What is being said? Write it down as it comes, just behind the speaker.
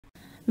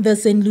The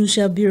St.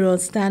 Lucia Bureau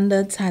of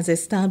Standards has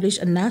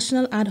established a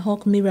National Ad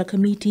Hoc Mirror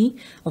Committee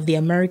of the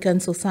American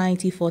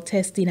Society for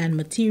Testing and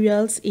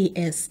Materials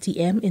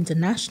ASTM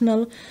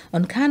International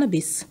on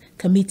Cannabis,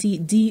 Committee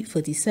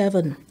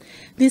D47.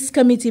 This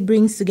committee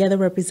brings together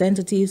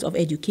representatives of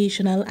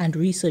educational and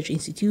research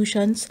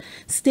institutions,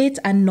 state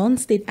and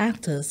non-state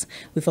actors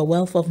with a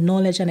wealth of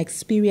knowledge and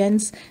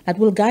experience that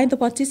will guide the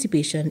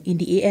participation in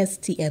the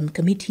ASTM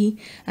committee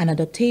and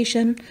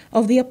adaptation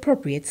of the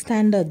appropriate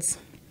standards.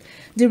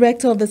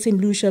 Director of the St.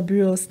 Lucia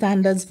Bureau of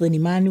Standards, Vernie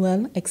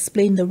Manuel,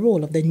 explained the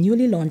role of the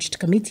newly launched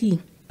committee.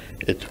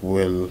 It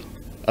will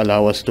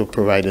allow us to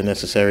provide the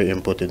necessary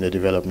input in the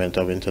development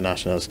of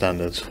international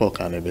standards for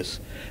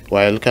cannabis.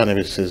 While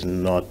cannabis is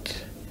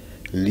not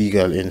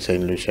legal in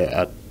St. Lucia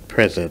at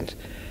present,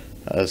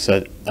 as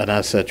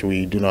such,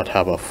 we do not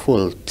have a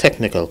full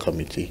technical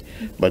committee,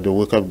 but the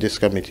work of this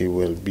committee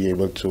will be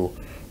able to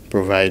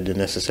provide the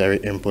necessary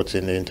inputs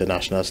in the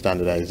international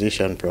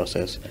standardization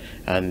process,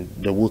 and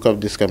the work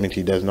of this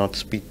committee does not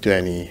speak to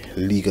any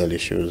legal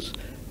issues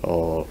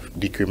or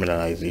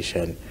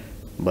decriminalization,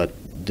 but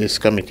this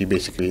committee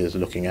basically is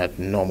looking at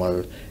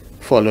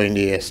following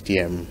the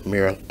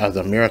ASTM as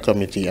a mirror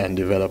committee and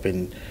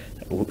developing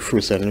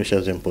through St.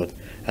 Lucia's input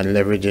and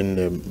leveraging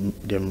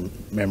the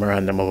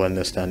memorandum of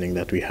understanding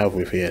that we have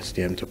with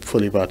ASTM to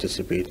fully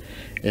participate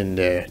in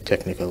their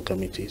technical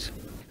committees.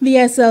 The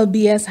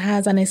SLBS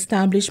has an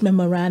established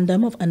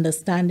memorandum of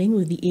understanding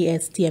with the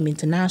ASTM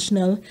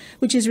International,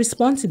 which is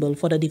responsible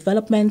for the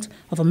development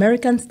of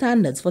American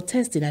standards for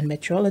testing and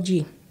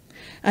metrology.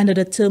 Under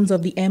the terms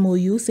of the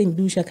MOU, St.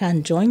 Lucia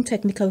can join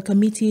technical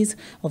committees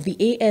of the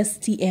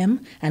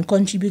ASTM and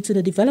contribute to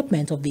the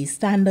development of these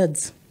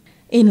standards.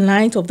 In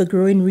light of the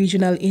growing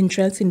regional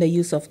interest in the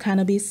use of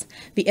cannabis,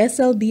 the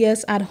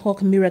SLBS Ad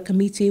Hoc Mirror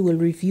Committee will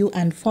review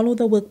and follow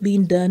the work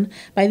being done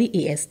by the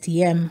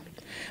ASTM.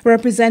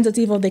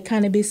 Representative of the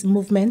cannabis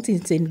movement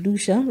in St.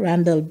 Lucia,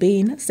 Randall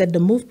Bain, said the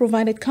move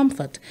provided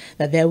comfort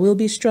that there will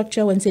be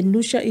structure when St.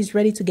 Lucia is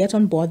ready to get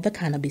on board the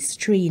cannabis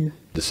train.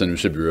 The St.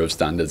 Lucia Bureau of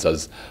Standards,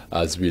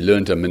 as we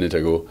learned a minute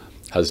ago,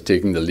 has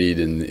taken the lead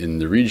in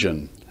the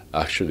region,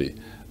 actually,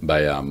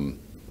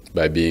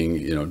 by being,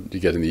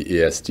 getting the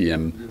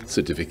ASTM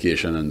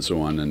certification and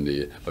so on, and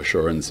the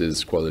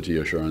assurances, quality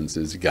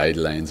assurances,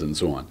 guidelines, and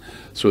so on.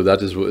 So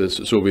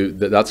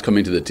that's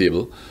coming to the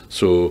table.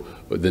 So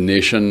the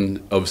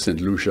nation of St.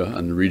 Lucia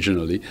and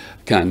regionally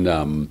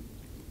can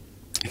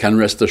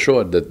rest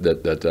assured that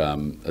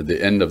at the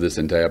end of this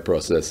entire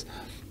process,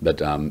 that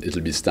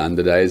it'll be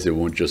standardized. It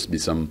won't just be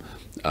some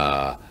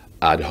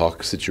ad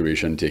hoc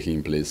situation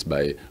taking place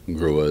by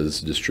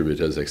growers,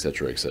 distributors,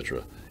 etc.,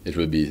 etc. It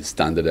will be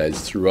standardized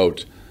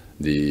throughout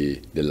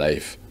the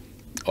life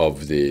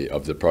of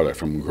the product,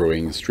 from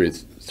growing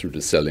straight through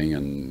to selling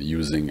and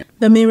using it.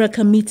 The Mirror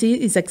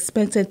Committee is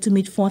expected to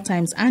meet 4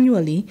 times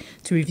annually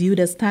to review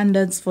the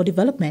standards for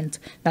development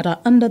that are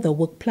under the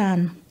work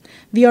plan.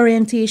 The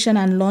orientation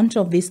and launch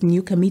of this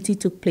new committee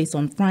took place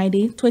on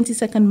Friday,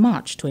 22nd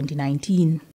March 2019.